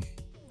arrowing.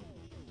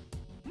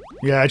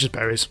 Yeah, just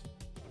berries.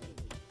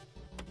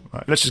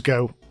 Right, let's just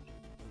go.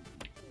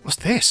 What's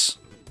this?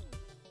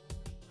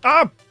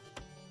 Ah!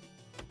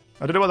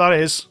 I don't know what that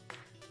is.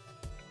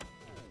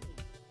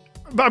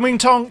 But I'm being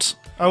tonked.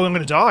 Oh, I'm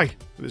going to die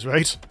at this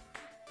rate.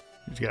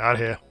 Need to get out of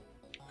here.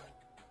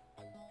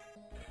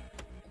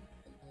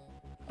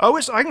 Oh,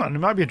 hang on, it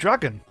might be a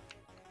dragon.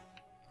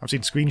 I've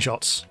seen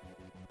screenshots.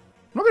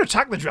 I'm not going to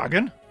attack the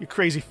dragon, you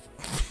crazy,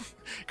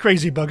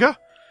 crazy bugger.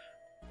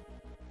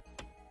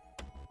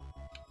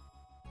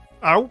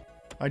 Ow,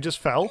 I just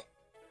fell.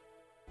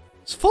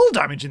 It's full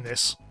damage in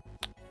this.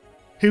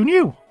 Who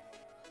knew?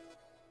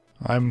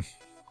 I'm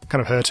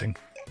kind of hurting.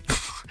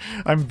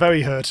 I'm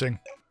very hurting.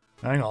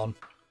 Hang on.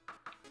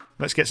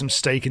 Let's get some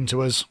steak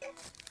into us.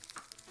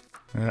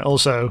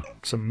 Also,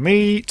 some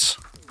meat.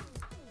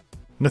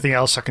 Nothing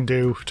else I can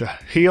do to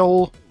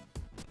heal.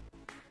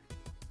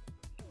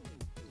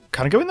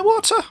 Can I go in the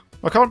water?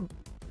 I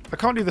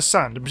can't do the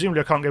sand.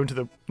 Presumably I can't go into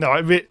the... No,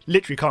 I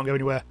literally can't go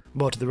anywhere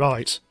more to the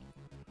right.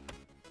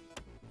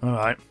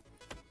 Alright.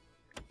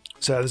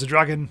 So there's a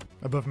dragon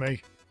above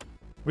me,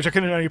 which I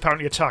can only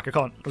apparently attack.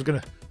 I was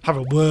going to have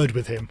a word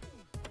with him,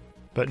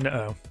 but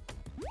no.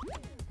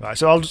 Right,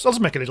 so I'll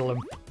just make a little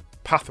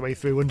pathway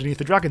through underneath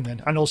the dragon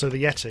then, and also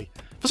the Yeti.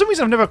 For some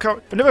reason I've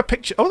never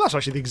pictured... Oh, that's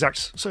actually the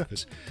exact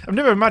surface. I've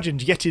never imagined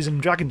Yetis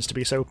and dragons to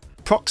be so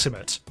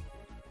proximate.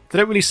 They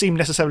don't really seem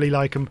necessarily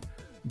like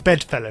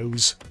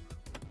bedfellows.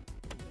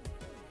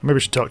 Maybe I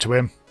should talk to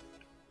him.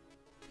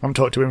 I haven't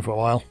talked to him for a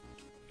while.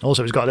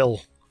 Also, he's got a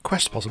little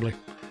quest, possibly.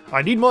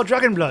 I need more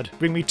dragon blood.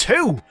 Bring me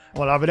 2!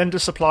 Well, I have an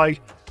endless supply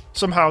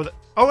somehow...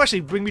 Oh,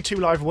 actually, bring me 2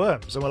 live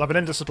worms, and we'll have an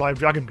endless supply of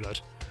dragon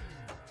blood.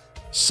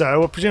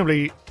 So,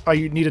 presumably, I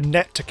need a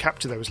net to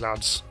capture those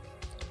lads.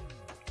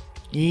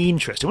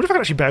 Interesting. What if I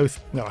can actually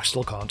both... No, I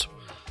still can't.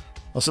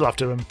 I'll still have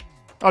to...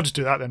 I'll just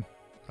do that then.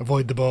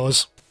 Avoid the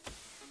boars.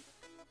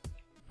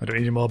 I don't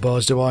need any more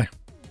boars, do I?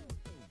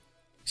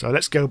 So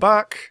let's go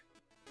back.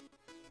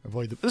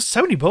 Avoid the... There's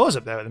so many boars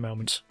up there at the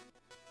moment.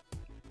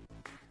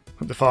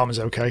 Hope the farmer's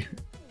okay.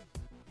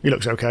 He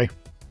looks okay.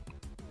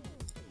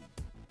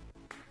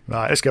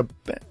 Right, let's go...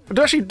 Did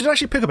I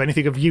actually pick up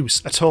anything of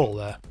use at all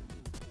there?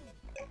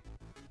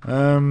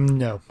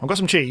 No. I've got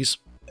some cheese.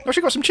 I've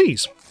actually got some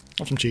cheese.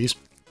 Got some cheese.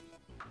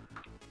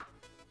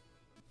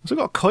 I've also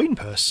got a coin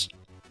purse.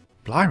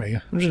 Blimey,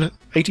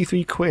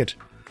 183 quid.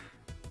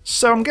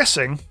 So I'm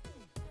guessing...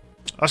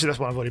 Actually, that's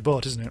what I've already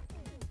bought, isn't it?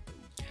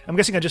 I'm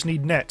guessing I just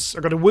need nets.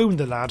 I've got to wound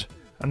the lad,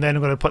 and then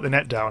I'm going to put the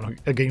net down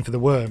again for the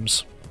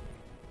worms.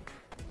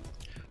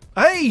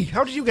 Hey!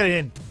 How did you get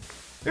in?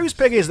 Whose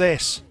pig is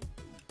this?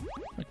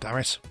 Oh, damn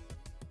it.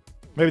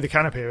 Maybe the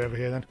can appear over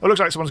here then. Oh, looks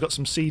like someone's got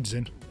some seeds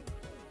in.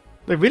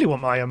 They really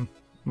want my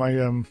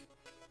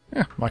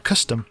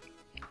custom.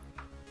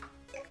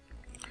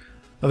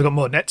 Oh, they've got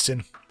more nets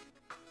in.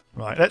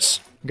 Right, let's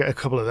get a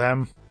couple of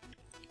them.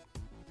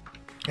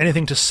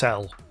 Anything to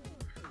sell?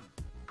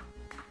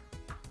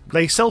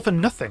 They sell for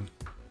nothing.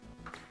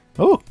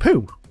 Oh,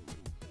 poo.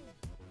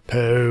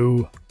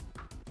 Poo.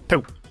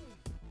 Poo.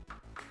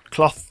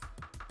 Cloth.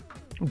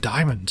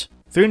 Diamond.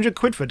 300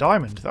 quid for a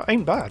diamond. That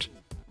ain't bad.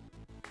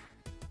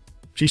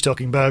 She's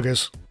talking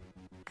burgers.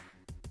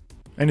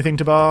 Anything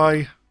to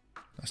buy?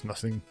 That's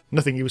nothing.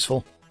 Nothing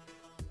useful.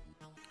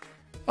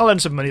 I'll earn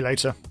some money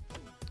later.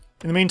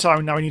 In the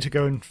meantime, now I need to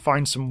go and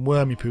find some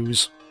wormy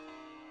poos.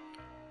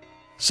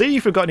 See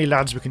if we've got any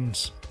lads we can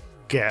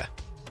get.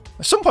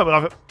 At some point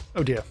we'll have...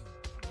 Oh dear.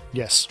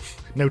 Yes.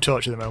 No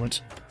torch at the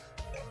moment.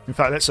 In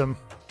fact, let's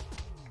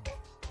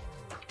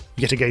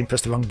yet again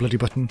press the wrong bloody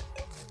button.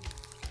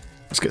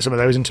 Let's get some of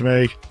those into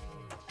me.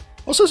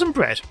 Also some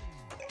bread.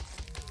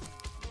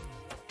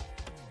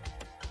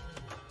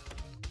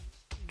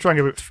 Try and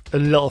get it a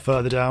little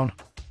further down.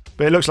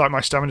 But it looks like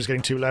my stamina's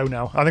getting too low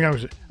now. I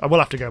think I will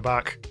have to go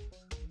back.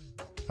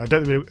 I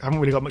haven't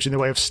really got much in the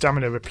way of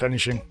stamina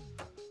replenishing.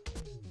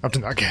 I've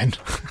done that again.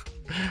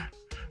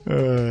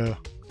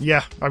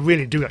 Yeah, I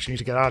really do actually need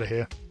to get out of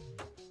here.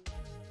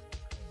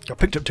 I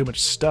picked up too much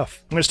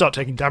stuff. I'm going to start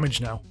taking damage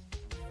now.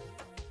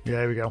 Yeah,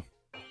 there we go.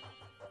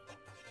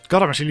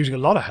 God, I'm actually losing a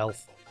lot of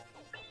health.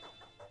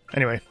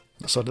 Anyway,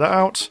 let's sort that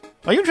out.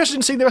 Are you interested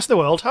in seeing the rest of the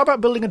world? How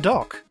about building a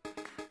dock?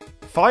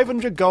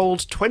 500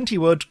 gold, 20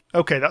 wood.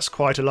 Okay, that's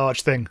quite a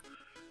large thing.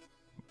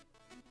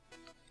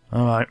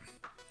 Alright.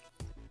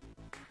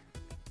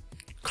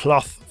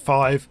 Cloth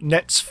 5,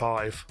 nets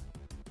 5.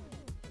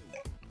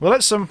 Well,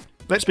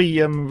 let's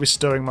be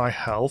restoring my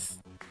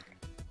health.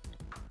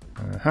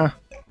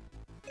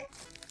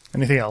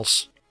 Anything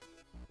else?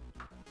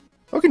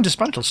 Oh, I can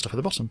dismantle stuff at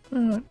the bottom.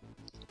 Alright.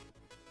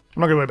 I'm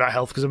not going to worry about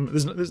health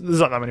because there's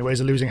not that many ways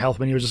of losing health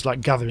when you're just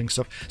like gathering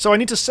stuff. So I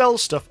need to sell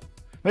stuff.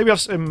 Maybe I'll...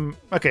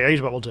 okay,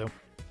 here's what we'll do.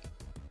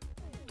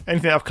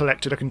 Anything I've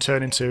collected I can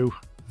turn into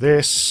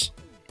this.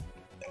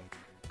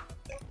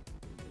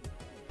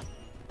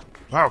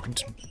 Wow, I can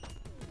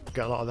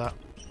get a lot of that.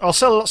 I'll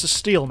sell lots of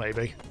steel,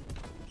 maybe.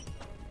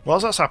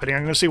 Whilst that's happening,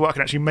 I'm going to see what I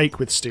can actually make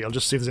with steel,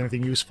 just to see if there's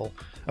anything useful.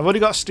 I've already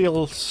got a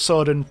steel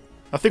sword and...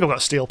 I think I've got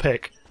a steel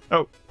pick.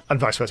 Oh, and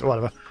vice versa,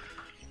 whatever.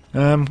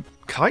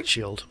 Kite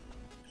shield.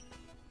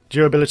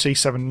 Durability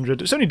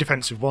 700. It's only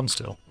defensive 1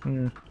 still.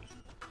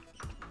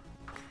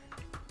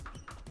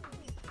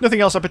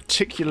 Nothing else I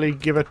particularly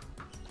give a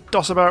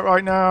doss about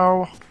right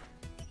now.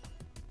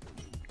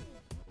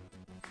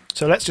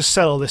 So let's just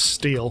sell all this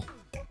steel.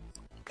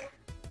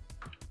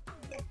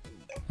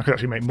 I could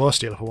actually make more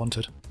steel if I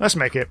wanted. Let's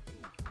make it.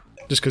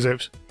 Just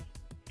because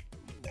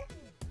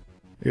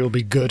it'll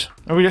be good.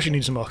 And we actually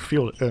need some more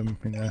fuel in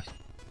there.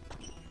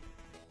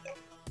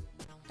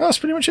 Oh, that's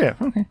pretty much it.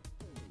 Okay.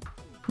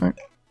 Right.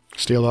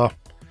 Steel ore.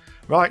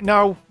 Right,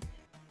 now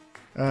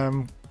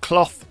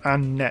cloth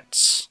and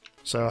nets.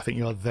 So I think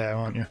you're there,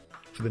 aren't you?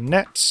 For the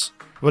nets.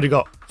 I've already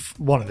got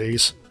one of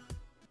these.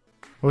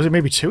 Or was it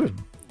maybe 2 of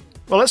them?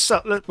 Well, let's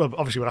sell. Well,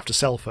 obviously we'll have to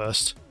sell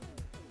first.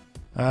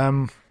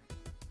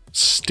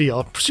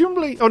 Steel.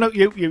 Presumably... Oh, no,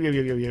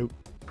 you.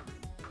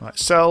 Right,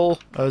 sell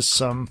us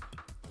some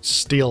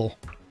steel.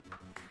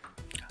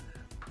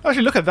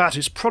 Actually, look at that.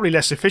 It's probably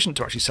less efficient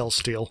to actually sell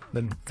steel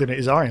than it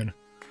is iron.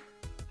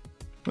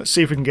 Let's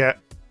see if we can get...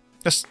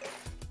 Let's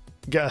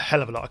get a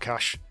hell of a lot of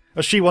cash.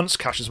 Oh, she wants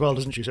cash as well,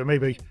 doesn't she? So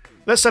maybe...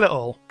 Let's sell it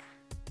all.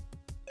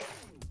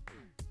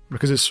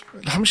 Because it's...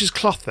 How much is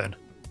cloth, then?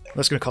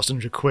 That's going to cost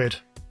 100 quid.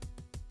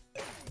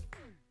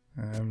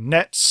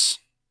 Nets.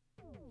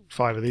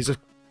 5 of these.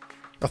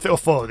 I think, or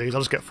 4 of these.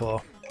 I'll just get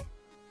 4.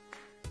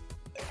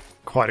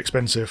 Quite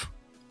expensive.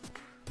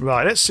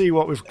 Right, let's see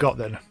what we've got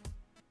then.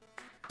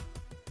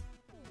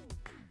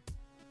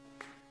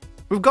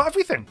 We've got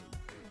everything.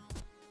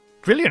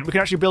 Brilliant, we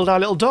can actually build our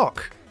little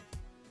dock.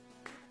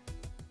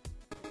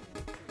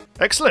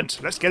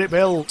 Excellent, let's get it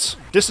built.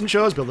 Distant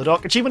shores, build the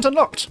dock. Achievement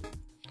unlocked.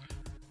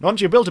 Once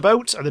you built a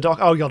boat and the dock...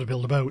 Oh, you got to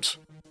build a boat.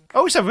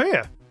 Oh, it's over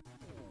here.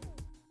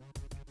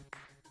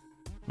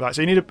 Right,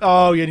 so you need to...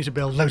 Oh, you need to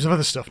build loads of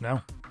other stuff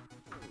now.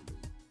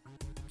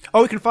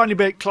 Oh, we can finally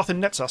make cloth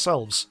and nets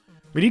ourselves.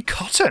 We need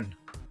cotton.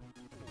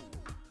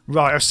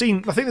 Right, I've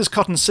seen... I think there's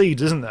cotton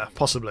seeds, isn't there?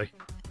 Possibly.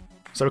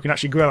 So we can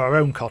actually grow our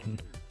own cotton.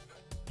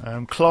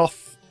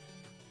 Cloth.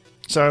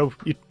 So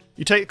you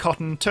take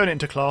cotton, turn it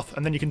into cloth,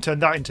 and then you can turn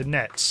that into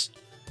nets.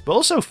 But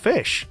also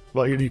fish.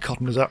 Well, you need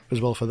cotton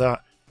as well for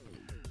that.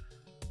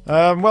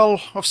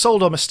 Well, I've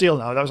sold all my steel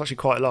now. That was actually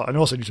quite a lot. And I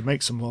also need to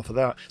make some more for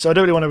that. So I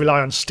don't really want to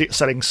rely on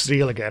selling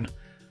steel again.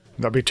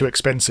 That'd be too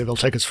expensive. It'll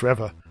take us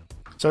forever.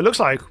 So it looks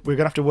like we're going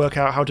to have to work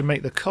out how to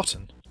make the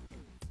cotton.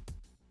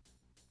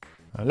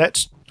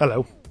 Let's...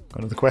 Hello. Got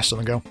another quest on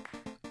the go.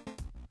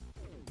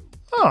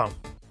 Oh.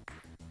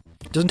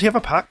 Doesn't he have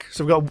a pack?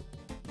 So we've got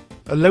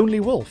a lonely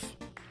wolf.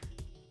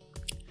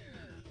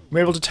 We're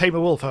able to tame a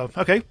wolf. Oh,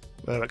 okay.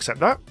 We'll accept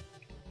that.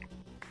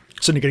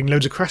 Suddenly getting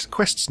loads of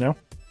quests now.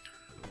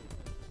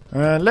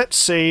 Let's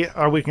see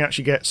how we can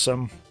actually get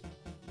some...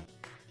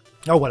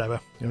 Oh, whatever.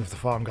 You're the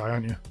farm guy,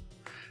 aren't you?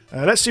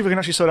 Let's see if we can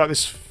actually sort out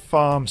this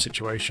farm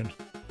situation.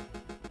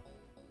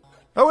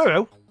 Oh,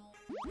 hello.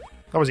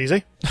 That was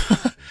easy.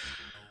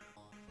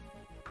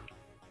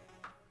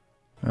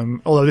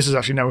 Although this is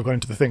actually now we're going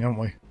into the thing, aren't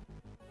we?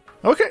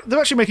 Okay, they're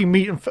actually making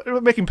meat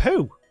and making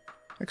poo.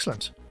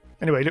 Excellent.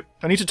 Anyway, look,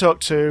 I need to talk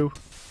to...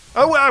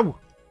 Oh, wow!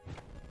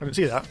 I didn't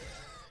see that.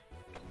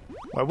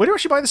 Where do you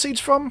actually buy the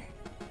seeds from?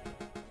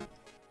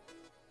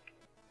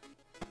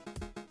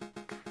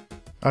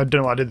 I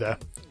don't know what I did there.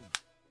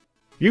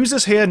 Use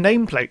this here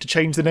nameplate to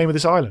change the name of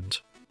this island.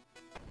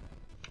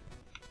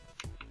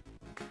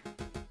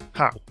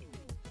 How?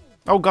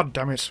 Oh, god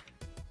damn it.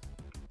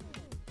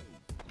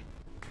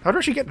 How do I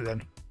actually get there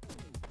then?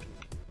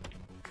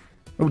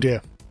 Oh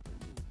dear.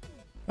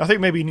 I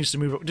think maybe he needs to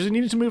move... Does he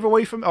need to move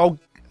away from... Oh,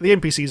 the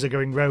NPCs are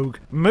going rogue.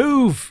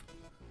 Move!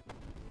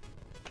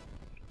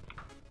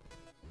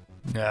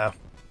 Yeah.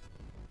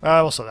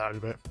 We'll sort that out a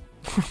bit.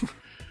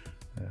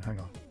 Hang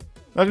on.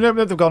 No,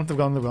 they've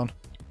gone.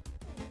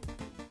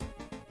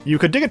 You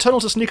could dig a tunnel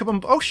to sneak up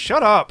on... Oh,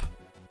 shut up!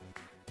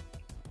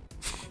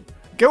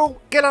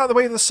 Get out of the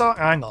way of the sign.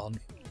 Hang on.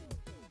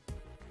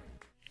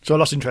 So I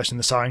lost interest in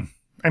the sign.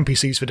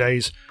 NPCs for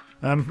days.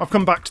 I've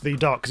come back to the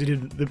dock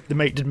because the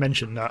mate did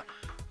mention that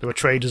there were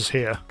traders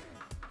here.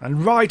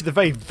 And right at the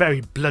very,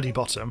 very bloody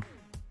bottom,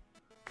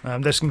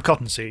 there's some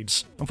cotton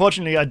seeds.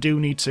 Unfortunately, I do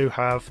need to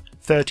have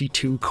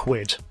 32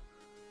 quid.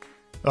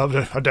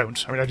 Oh, I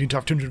don't. I mean, I need to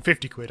have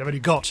 250 quid. I've only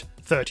got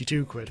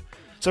 32 quid.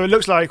 So it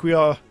looks like we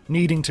are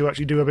needing to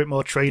actually do a bit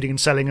more trading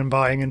and selling and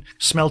buying and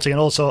smelting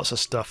and all sorts of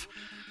stuff.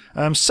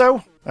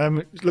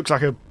 It looks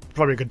like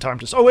probably a good time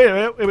to... Oh,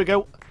 here we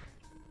go.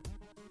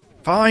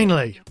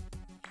 Finally.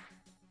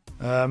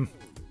 What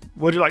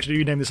would you like to do?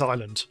 You name this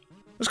island.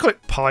 Let's call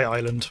it Pie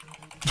Island.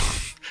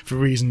 For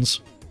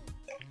reasons.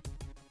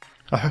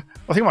 I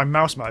think my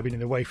mouse might have been in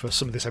the way for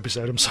some of this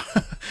episode. I'm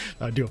sorry.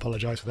 I do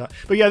apologise for that.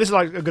 But yeah, this is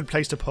like a good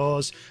place to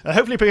pause.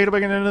 Hopefully pick it up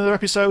again in another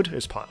episode.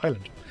 It's Pie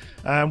Island.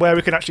 Where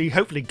we can actually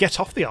hopefully get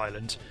off the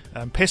island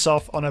and piss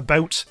off on a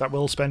boat that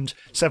we'll spend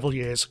several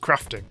years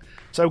crafting.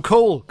 So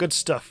cool, good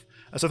stuff.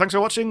 So thanks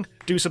for watching.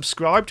 Do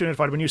subscribe to be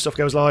notified when new stuff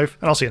goes live,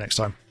 and I'll see you next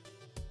time.